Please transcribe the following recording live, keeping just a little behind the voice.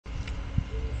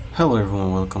Hello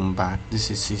everyone, welcome back.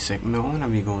 This is csecnow and I'll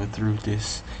be going through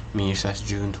this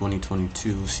May/June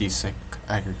 2022 CSEC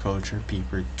Agriculture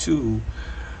Paper 2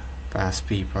 past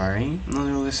paper, right?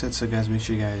 Another set, so guys, make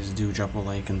sure you guys do drop a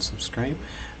like and subscribe.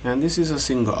 And this is a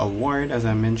single award, as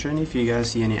I mentioned. If you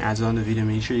guys see any ads on the video,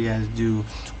 make sure you guys do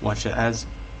watch the ads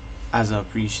as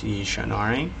appreciation.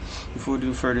 Alright, before we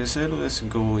do further said, let's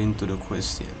go into the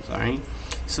questions. Alright,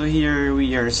 so here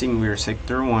we are seeing we're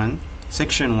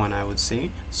section 1, I would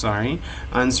say,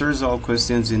 answers all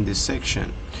questions in this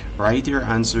section. Write your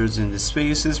answers in the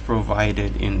spaces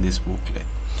provided in this booklet.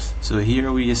 So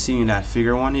here we are seeing that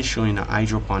figure 1 is showing a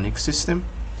hydroponic system.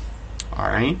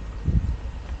 Alright,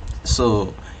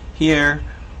 so here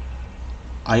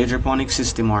hydroponic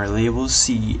system are labeled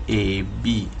C, A,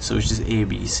 B, so it's just A,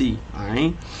 B, C.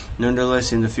 Alright,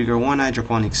 nonetheless, in the figure 1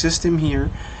 hydroponic system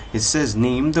here, it says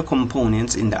name the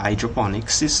components in the hydroponic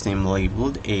system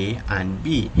labeled A and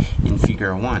B in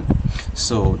figure 1.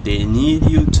 So they need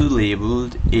you to label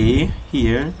A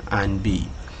here and B.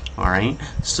 Alright,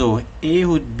 so A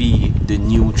would be the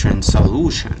nutrient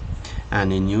solution,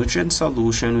 and the nutrient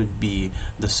solution would be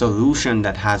the solution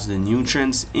that has the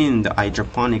nutrients in the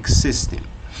hydroponic system.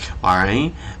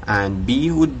 Alright, and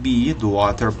B would be the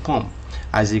water pump.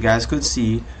 As you guys could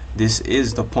see, this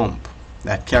is the pump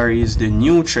that carries the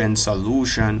nutrient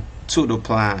solution to the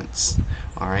plants.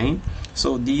 Alright,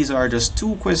 so these are just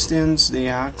two questions they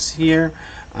ask here,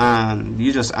 and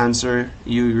you just answer,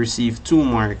 you receive 2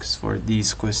 marks for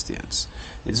these questions.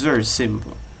 It's very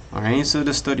simple. Alright, so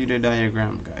to study the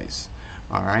diagram, guys.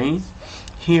 Alright,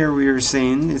 here we are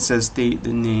saying, it says state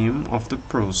the name of the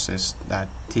process that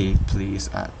take place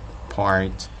at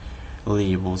part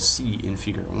label C in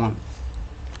figure 1.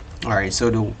 Alright,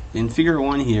 so in figure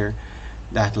 1 here,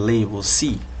 that label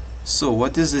C. So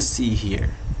what is the C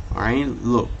here? Alright,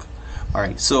 look.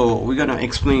 Alright, so we're gonna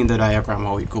explain the diagram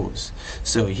how it goes.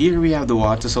 So here we have the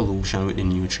water solution with the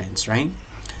nutrients, right?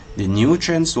 The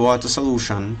nutrients water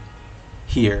solution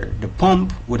here, the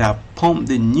pump would have pumped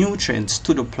the nutrients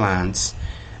to the plants,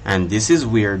 and this is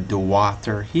where the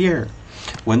water here.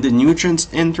 When the nutrients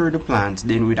enter the plants,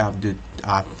 then we'd have the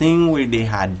thing where they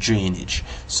had drainage.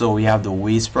 So we have the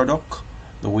waste product.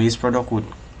 The waste product would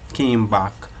came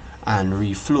back and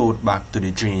reflowed back to the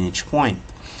drainage point.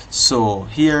 So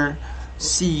here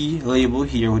C label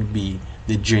here would be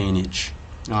the drainage.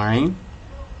 Alright,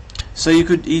 so you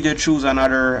could either choose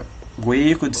another way.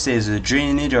 You could say it's a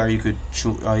drainage, or you could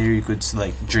choose, or you could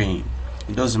select drain.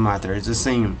 It doesn't matter, it's the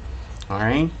same.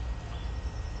 Alright,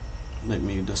 let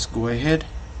me just go ahead.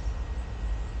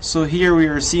 So here we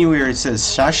are seeing where it says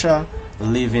Shasha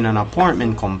live in an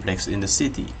apartment complex in the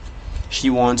city. She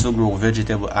wants to grow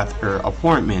vegetable at her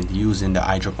apartment using the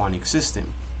hydroponic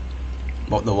system,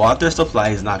 but the water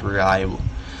supply is not reliable.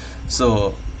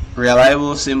 So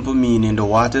reliable simple meaning the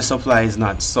water supply is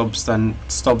not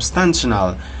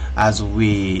substantial as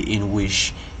way in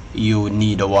which you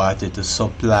need the water to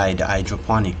supply the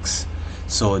hydroponics.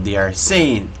 So they are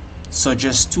saying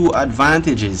suggest 2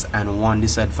 advantages and 1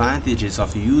 disadvantages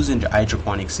of using the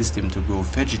hydroponic system to grow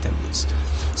vegetables.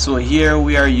 So here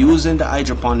we are using the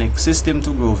hydroponic system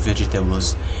to grow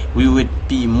vegetables. We would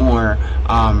be more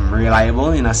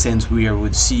reliable in a sense where we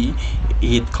would see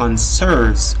it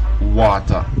conserves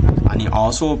water, and it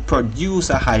also produce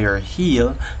a higher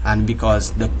yield, and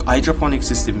because the hydroponic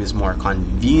system is more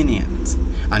convenient,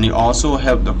 and it also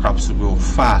help the crops to grow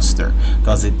faster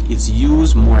because it's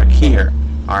used more care.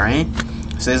 Alright,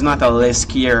 so it's not a less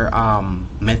care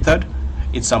method,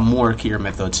 it's a more care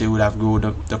method. So you would have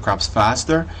grown the crops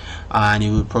faster, and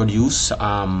it will produce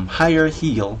higher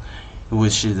yield,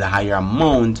 which is a higher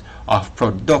amount of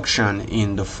production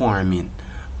in the farming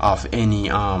of any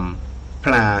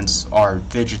plants or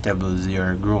vegetables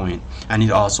you're growing. And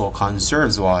it also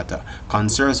conserves water.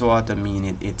 Conserves water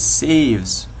meaning it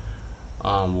saves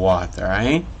water,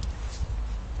 right?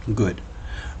 Good.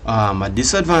 A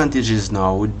disadvantages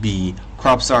now would be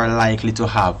crops are likely to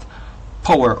have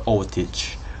power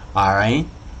outage. Alright,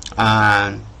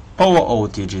 and power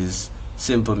outages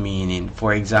simple meaning,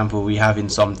 for example, we have in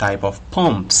some type of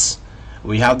pumps,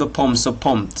 we have the pumps to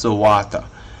pump the water,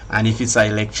 and if it's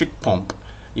an electric pump,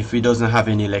 if it doesn't have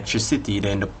any electricity,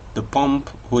 then the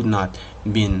pump would not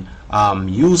been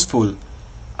useful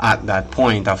at that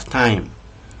point of time.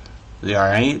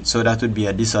 Alright, so that would be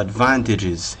a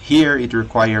disadvantages. Here it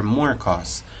require more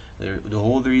costs. The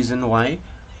whole reason why,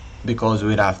 because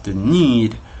we'd have to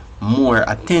need more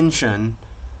attention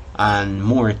and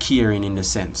more caring in the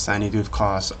sense, and it would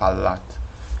cost a lot.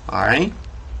 Alright,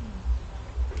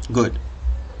 good.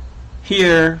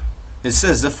 Here it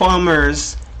says the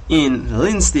farmers in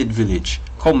Linstead village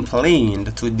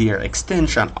complained to their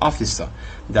extension officer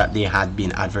that they had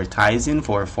been advertising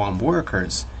for farm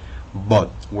workers but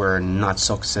were not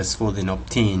successful in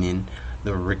obtaining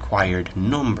the required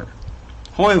number.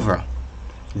 However,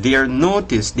 they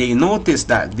noticed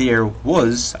that there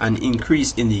was an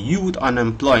increase in the youth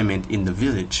unemployment in the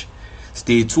village.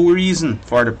 State 2 reason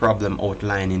for the problem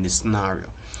outlined in the scenario.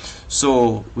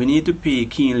 So we need to pay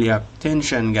keenly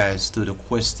attention, guys, to the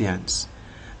questions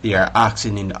they are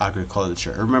asking in the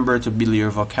agriculture. Remember to build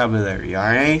your vocabulary,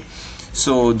 alright?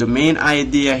 So the main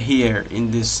idea here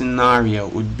in this scenario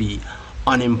would be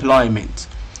unemployment.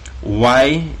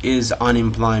 Why is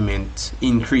unemployment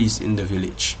increased in the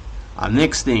village?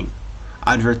 Next thing,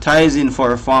 advertising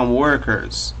for farm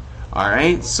workers.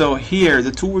 Alright, so here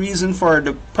the two reasons for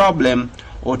the problem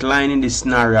outlined in the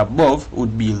scenario above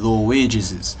would be low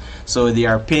wages. So they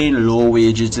are paying low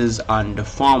wages on the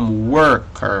farm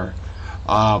worker.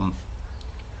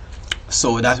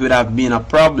 So that would have been a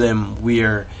problem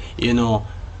where, you know,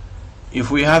 if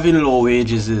we having low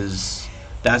wages,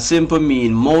 that simply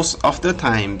mean most of the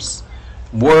times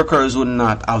workers would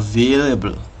not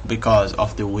available because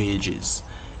of the wages.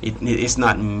 It's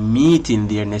not meeting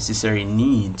their necessary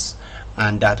needs,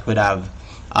 and that would have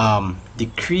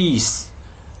decreased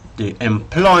the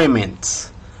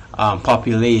employment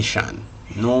population.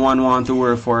 No one want to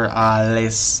work for a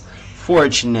less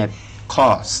fortunate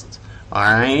cost.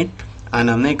 Alright, and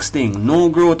the next thing, no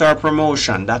growth or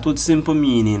promotion. That would simply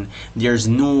meaning there's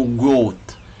no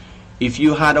growth. If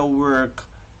you had a work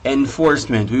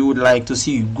enforcement, we would like to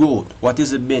see growth. What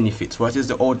is the benefits? What is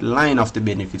the outline of the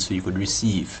benefits you could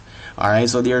receive? Alright,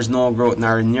 so there's no growth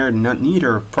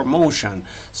neither promotion.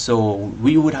 So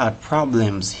we would have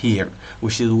problems here,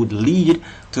 which would lead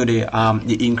to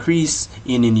the increase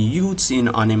in youths in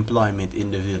unemployment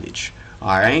in the village.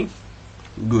 Alright,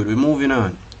 good, we're moving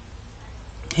on.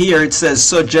 Here it says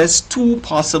suggest two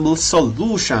possible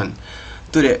solutions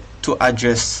to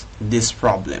address this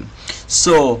problem.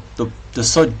 So the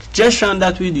suggestion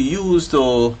that we use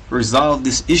to resolve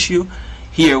this issue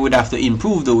here would have to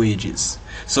improve the wages.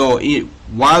 So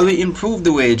while we improve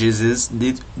the wages,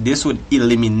 this would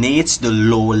eliminate the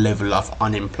low level of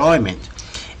unemployment,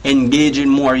 engaging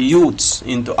more youths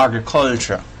into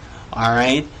agriculture.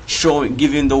 Alright,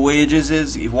 giving the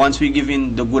wages once we give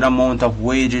in the good amount of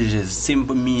wages,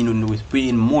 simply mean with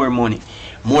paying more money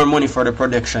for the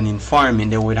production in farming,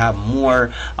 they would have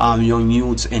more young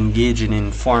youths engaging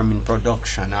in farming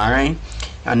production. Alright,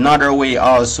 another way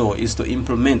also is to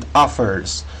implement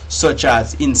offers such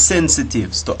as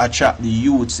incentives to attract the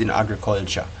youths in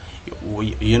agriculture.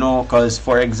 You know, because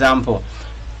for example,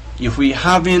 if we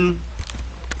having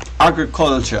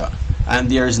agriculture and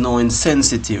there is no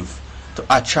incentive to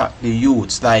attract the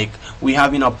youths, like we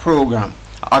have in a program,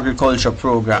 agriculture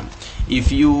program,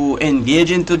 if you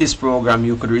engage into this program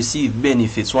you could receive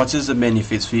benefits. What is the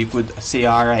benefits? We could say,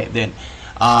 all right then,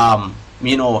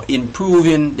 you know,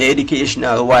 improving the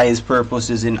educational wise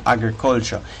purposes in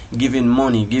agriculture, giving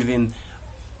money, giving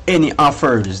any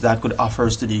offers that could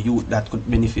offers to the youth that could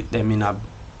benefit them in a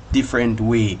different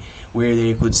way, where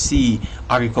they could see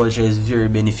agriculture is very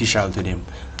beneficial to them.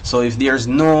 So if there's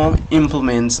no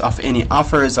implements of any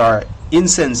offers or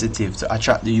insensitive to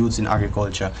attract the youths in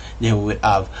agriculture, they would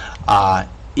have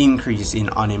increase in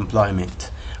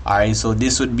unemployment. Alright, so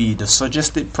this would be the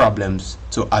suggested problems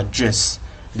to address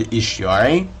the issue.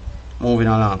 Alright, moving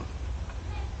along.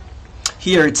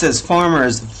 Here it says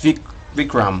farmers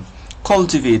Vikram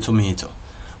cultivate tomato.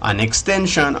 An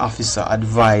extension officer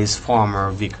advised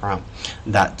farmer Vikram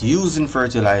that using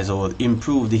fertilizer will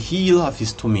improve the yield of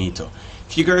his tomato.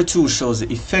 Figure 2 shows the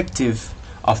effective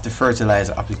of the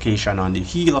fertilizer application on the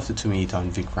yield of the tomato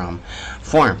on Vikram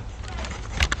farm.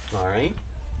 Alright,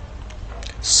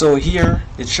 so here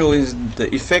it shows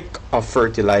the effect of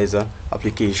fertilizer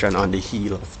application on the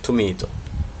yield of tomato.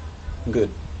 Good.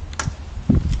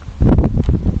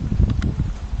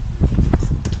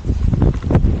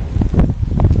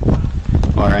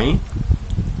 Alright,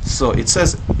 so it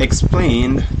says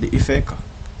explain the effect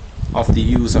of the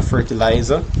use of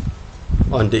fertilizer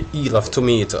on the yield of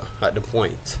tomato at the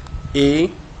point A,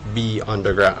 B on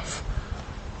the graph.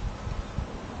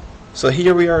 So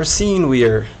here we are seeing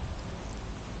where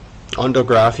on the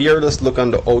graph here, let's look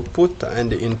on the output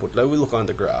and the input. Let me look on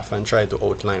the graph and try to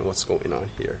outline what's going on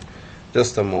here.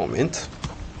 Just a moment.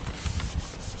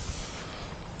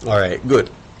 Alright, good.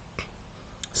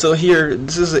 So here,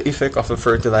 this is the effect of a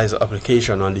fertilizer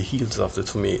application on the yields of the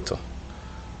tomato.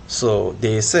 So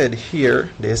they said here,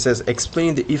 they says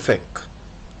explain the effect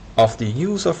of the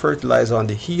use of fertilizer on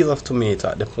the yield of tomato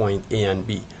at the point A and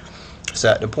B. So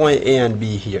at the point A and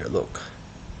B here, look,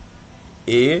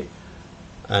 A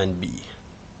and B.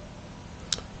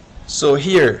 So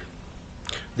here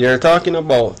they are talking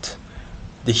about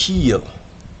the heel.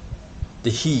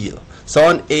 So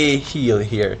on A heel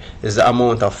here is the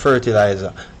amount of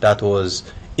fertilizer that was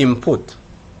input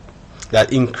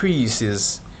that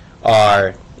increases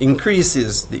the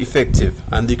effective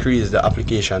and decreases the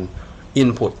application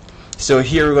input. So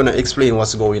here we're going to explain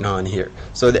what's going on here.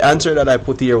 So the answer that I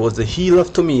put here was the heel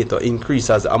of tomato increase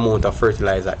as the amount of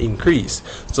fertilizer increase.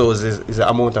 So this is the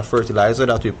amount of fertilizer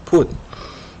that we put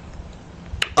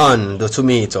on the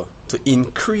tomato to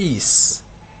increase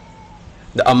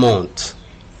the amount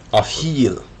of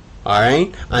heel,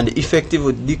 alright, and the effective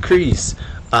would decrease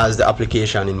as the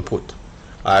application input.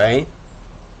 Alright,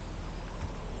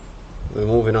 we're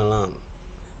moving along.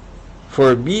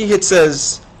 For B, it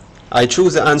says I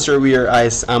choose the answer where I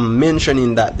am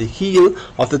mentioning that the heel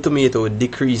of the tomato would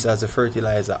decrease as the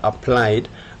fertilizer applied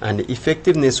and the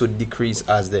effectiveness would decrease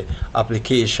as the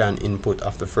application input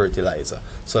of the fertilizer.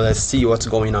 So let's see what's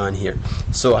going on here.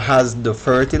 So as the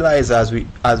fertilizer,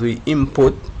 as we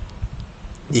input,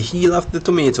 the heel of the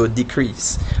tomato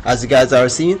decrease. As you guys are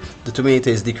seeing, the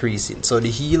tomato is decreasing. So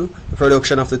the heel, the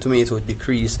production of the tomato would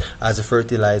decrease as the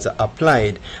fertilizer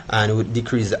applied and would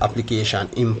decrease the application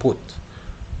input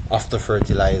of the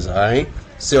fertilizer. Alright,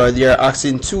 so they are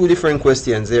asking two different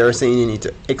questions. They are saying you need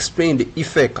to explain the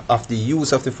effect of the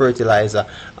use of the fertilizer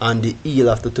on the yield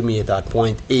of the tomato at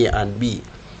point A and B.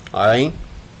 Alright,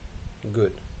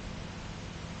 good.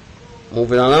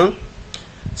 Moving along.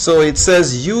 So it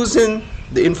says, using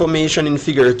the information in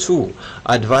figure 2,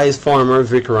 advise farmer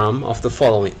Vikram of the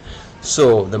following.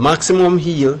 So the maximum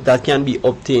yield that can be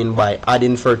obtained by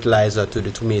adding fertilizer to the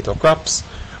tomato crops.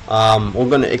 We're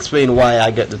going to explain why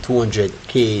I get the 200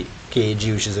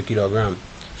 kg, which is a kilogram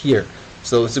here.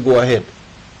 So let's go ahead.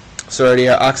 So they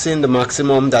are asking the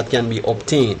maximum that can be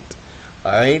obtained.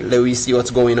 Alright, let me see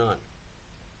what's going on.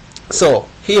 So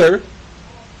here,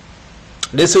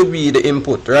 this would be the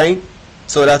input, right?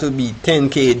 So that would be 10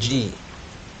 kg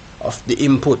of the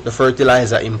input, the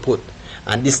fertilizer input.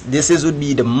 And this would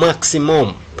be the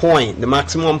maximum point. The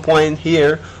maximum point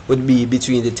here would be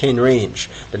between the 10 range.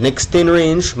 The next 10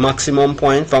 range, maximum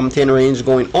point from 10 range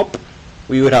going up,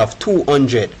 we would have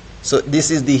 200. So this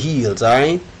is the yields,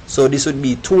 alright? So this would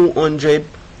be 200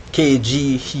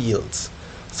 kg yields.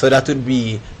 So that would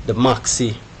be the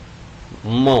maximum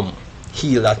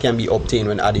yield that can be obtained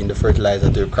when adding the fertilizer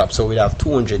to the crop. So we have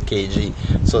 200 kg.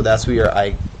 So that's where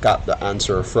I got the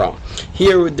answer from.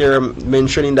 Here they're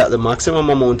mentioning that the maximum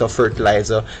amount of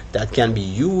fertilizer that can be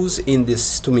used in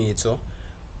this tomato,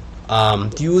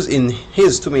 used in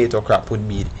his tomato crop, would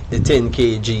be the 10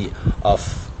 kg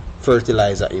of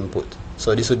fertilizer input.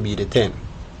 So this would be the 10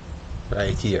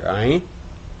 right here. Alright,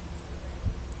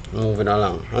 moving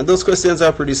along. And those questions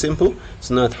are pretty simple. It's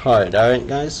not hard. Alright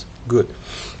guys, good.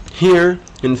 Here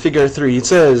in figure 3 it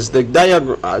says the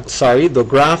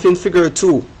graph in figure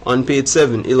 2 on page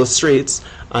 7 illustrates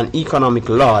an economic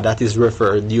law that is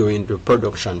referred during the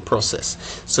production process.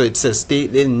 So it says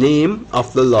state the name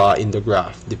of the law in the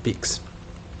graph depicts.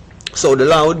 So the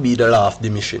law would be the law of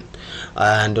diminishing,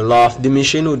 and the law of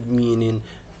diminishing would mean in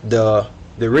the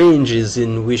ranges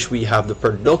in which we have the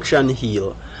production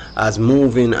yield as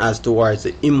moving as towards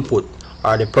the input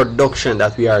or the production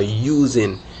that we are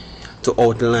using to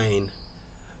outline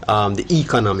the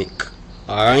economic.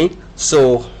 Alright,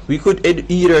 so we could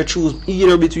either choose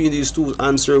either between these two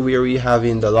answers where we have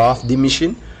in the law of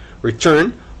diminishing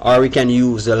return, or we can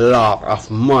use the law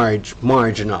of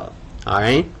marginal.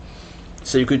 Alright,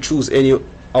 so you could choose any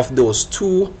of those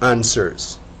two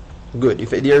answers. Good. If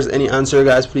there's any answer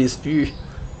guys, please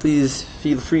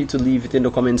feel free to leave it in the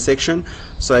comment section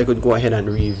so I could go ahead and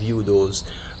review those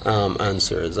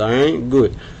answers. Alright,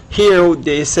 good. Here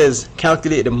they says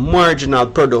calculate the marginal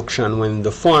production when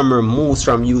the farmer moves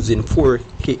from using 4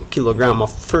 kg of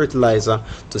fertilizer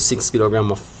to 6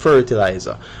 kg of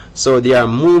fertilizer. So they are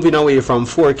moving away from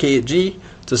 4 kg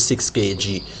to 6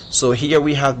 kg. So here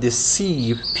we have the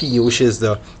CP, which is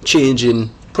the change in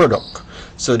product.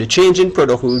 So the change in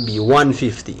product will be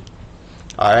 150.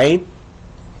 Alright,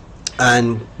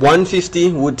 and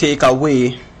 150 would take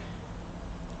away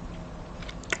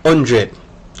 100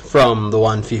 from the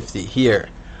 150 here,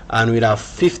 and we'd have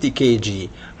 50 kg.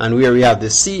 And where we have the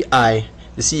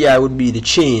CI would be the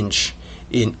change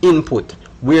in input.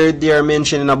 Where they are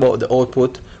mentioning about the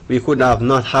output, we could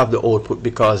not have the output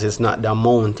because it's not the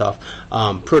amount of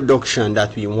production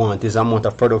that we want. It's the amount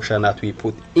of production that we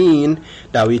put in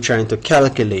that we're trying to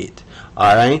calculate.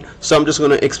 Alright, so I'm just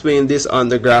going to explain this on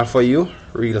the graph for you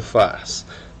real fast.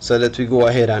 So let me go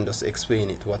ahead and just explain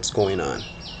it, what's going on.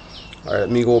 Alright, let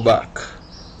me go back.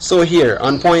 So here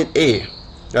on point A,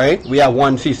 Right? We have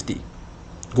 150.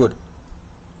 Good.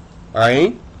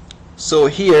 Alright? So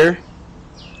here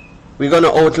we're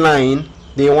gonna outline.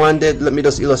 They wanted, let me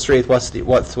just illustrate what's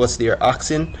they're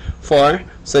asking for.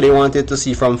 So they wanted to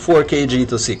see from 4 kg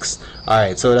to 6.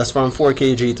 Alright, so that's from 4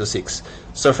 kg to 6.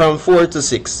 So from 4 to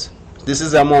 6, this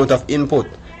is the amount of input.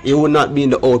 It would not be in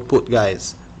the output,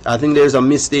 guys. I think there's a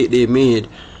mistake they made.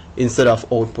 Instead of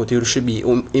output, it should be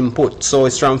input. So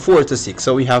it's from 4 to 6.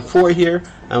 So we have 4 here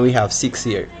and we have 6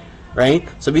 here, right?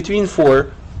 So between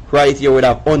 4 right here we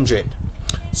have 100.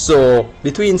 So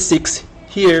between 6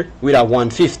 here we have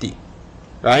 150,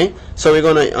 right? So we're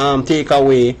gonna take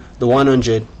away the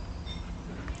 100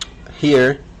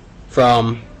 here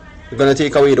from, we're gonna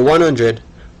take away the 100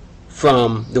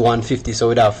 from the 150. So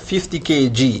we'd have 50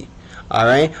 kg.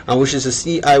 Alright, and which is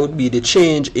the CI would be the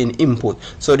change in input.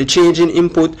 So the change in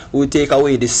input would take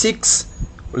away the 6.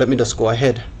 Let me just go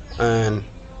ahead and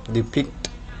depict.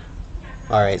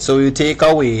 Alright, so we take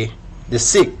away the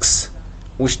 6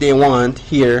 which they want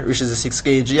here, which is the 6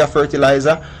 kg of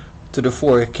fertilizer, to the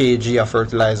 4 kg of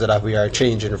fertilizer that we are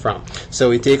changing from. So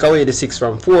we take away the 6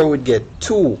 from 4, we'd get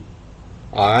 2.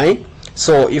 Alright,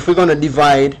 so if we're going to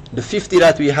divide the 50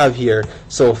 that we have here,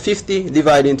 so 50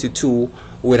 divided into 2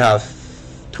 would have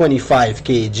 25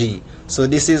 kg. So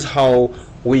this is how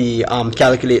we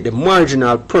calculate the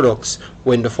marginal products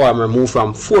when the farmer move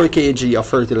from 4 kg of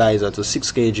fertilizer to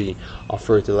 6 kg of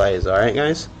fertilizer. Alright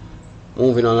guys,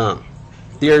 moving along.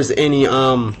 If there's any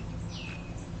other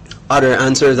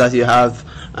answers that you have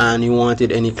and you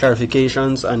wanted any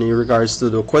clarifications and in regards to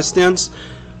the questions,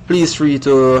 please free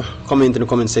to comment in the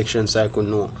comment section so I could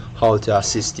know how to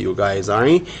assist you guys.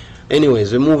 Alright,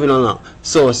 anyways, we're moving along.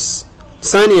 So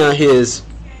Sania is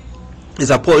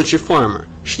a poultry farmer.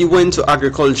 She went to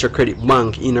Agriculture Credit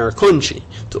Bank in her country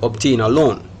to obtain a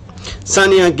loan.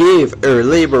 Sania gave her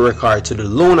labor record to the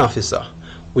loan officer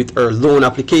with her loan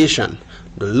application.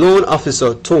 The loan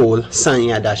officer told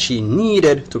Sania that she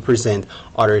needed to present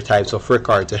other types of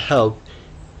record to help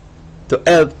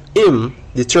him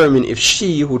determine if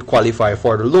she would qualify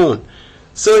for the loan.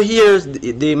 So here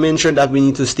they mentioned that we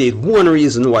need to state one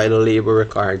reason why the labor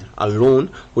record alone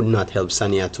would not help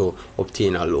Sania to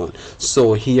obtain a loan.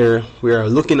 So here we are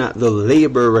looking at the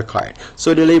labor record.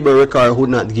 So the labor record would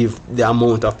not give the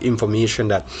amount of information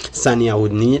that Sania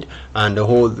would need, and the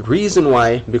whole reason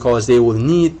why, because they will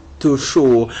need to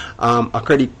show a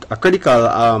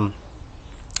critical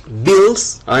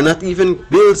bills, or not even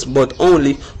bills, but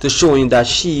only to showing that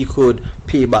she could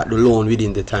pay back the loan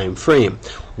within the time frame.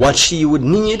 What she would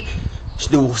need,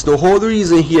 the whole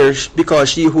reason here, because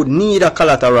she would need a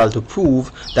collateral to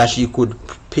prove that she could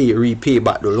repay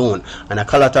back the loan. And a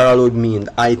collateral would mean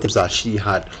the items that she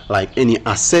had, like any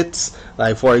assets,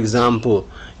 like for example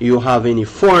you have any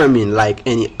farming, like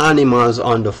any animals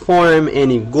on the farm,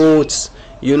 any goats,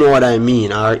 you know what I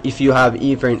mean, or if you have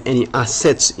even any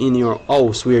assets in your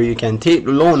house where you can take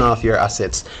the loan off your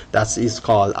assets, that is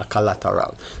called a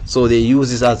collateral. So they use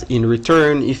this as in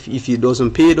return, if he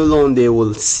doesn't pay the loan, they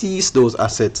will seize those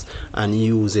assets and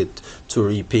use it to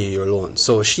repay your loan.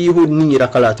 So she would need a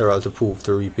collateral to prove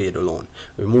to repay the loan.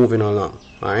 We're moving along.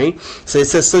 Alright, so it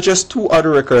says suggest 2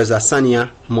 other records that Sania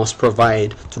must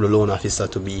provide to the loan officer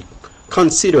to be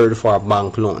considered for a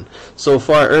bank loan. So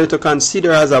for her to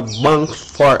consider as a bank,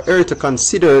 for her to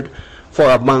consider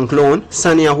for a bank loan,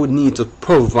 Sania would need to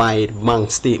provide bank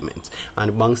statements, and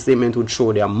the bank statement would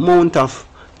show the amount of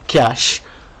cash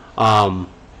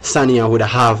Sania would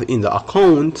have in the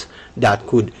account that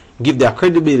could give the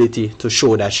credibility to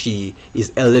show that she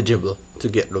is eligible to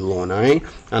get the loan. Alright,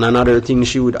 and another thing,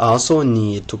 she would also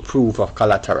need to prove of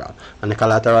collateral, and the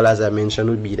collateral, as I mentioned,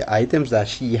 would be the items that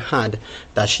she had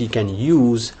that she can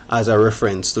use as a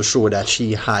reference to show that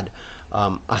she had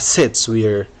assets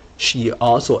where she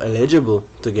also eligible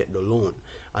to get the loan.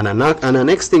 And the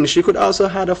next thing, she could also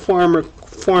have a farm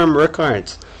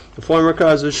records. The farm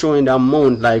records are showing the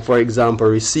amount, like for example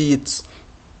receipts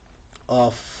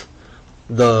of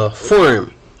the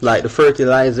farm, like the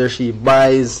fertilizer she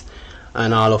buys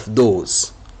and all of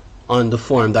those on the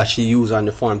farm that she uses on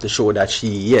the farm to show that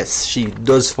she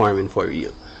does farming for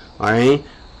real. Alright,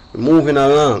 moving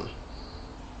along.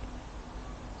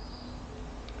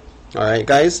 Alright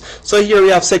guys, so here we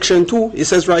have section 2. It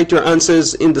says write your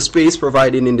answers in the space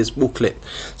provided in this booklet.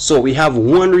 So we have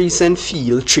one recent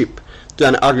field trip to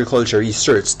an agriculture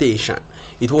research station.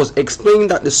 It was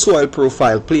explained that the soil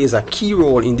profile plays a key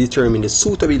role in determining the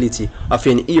suitability of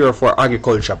an area for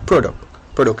agriculture product.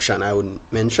 production I would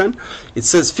mention. It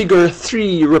says figure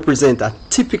 3 represent a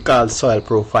typical soil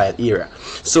profile area.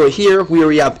 So here where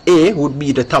we have A would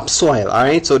be the topsoil.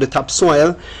 Alright, so the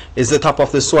topsoil is the top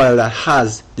of the soil that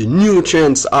has the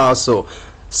nutrients also.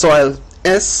 Soil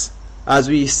S, as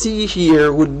we see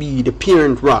here, would be the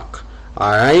parent rock.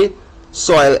 Alright,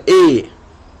 soil A,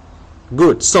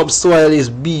 good. Subsoil is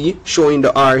B, showing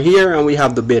the R here, and we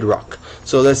have the bedrock.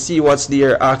 So let's see what's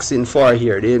they're asking for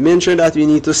here. They mentioned that we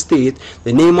need to state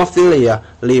the name of the layer,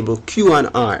 label Q and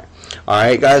R.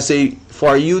 Alright guys, so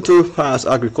for you to pass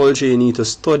agriculture, you need to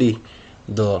study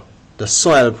the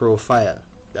soil profile.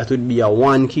 That would be a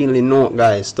one key note,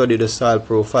 guys. Study the soil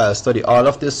profile, study all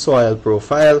of the soil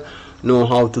profile, know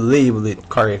how to label it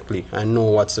correctly, and know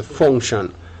what's the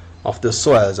function of the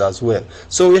soils as well.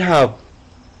 So we have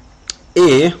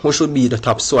A, which would be the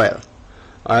topsoil.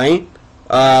 Alright,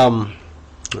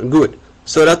 good.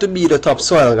 So that would be the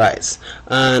topsoil, guys,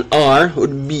 and R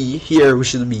would be here,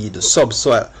 which would be the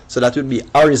subsoil. So that would be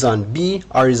horizon B,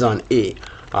 horizon A.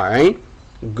 Alright,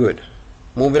 good.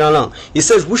 Moving along, it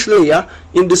says which layer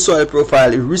in the soil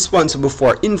profile is responsible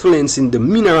for influencing the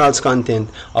minerals content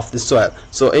of the soil.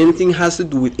 So anything has to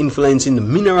do with influencing the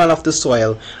mineral of the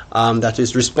soil, that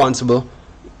is responsible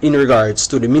in regards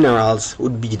to the minerals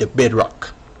would be the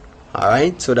bedrock.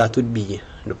 Alright, so that would be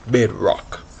the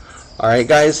bedrock. Alright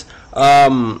guys, I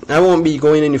won't be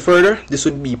going any further. This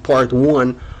would be part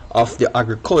 1 of the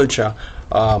agriculture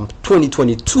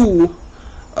 2022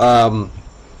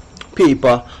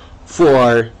 paper.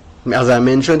 For, as I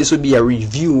mentioned, this would be a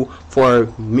review for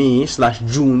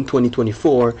May/June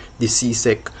 2024, the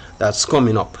CSEC that's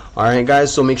coming up. Alright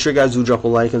guys, so make sure you guys do drop a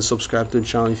like and subscribe to the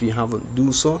channel if you haven't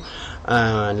do so,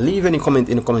 and leave any comment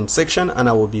in the comment section, and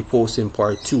I will be posting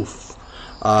part 2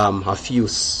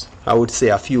 I would say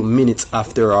a few minutes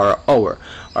after our hour.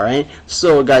 Alright,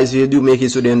 so guys, if you do make it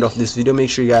to the end of this video, make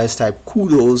sure you guys type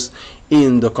kudos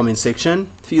in the comment section.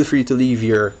 Feel free to leave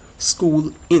your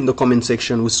school in the comment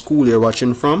section, which school you're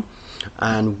watching from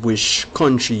and which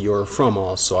country you're from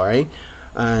also. Alright,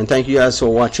 and thank you guys for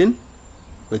watching.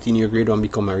 Letting your grade 1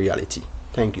 become a reality.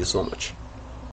 Thank you so much.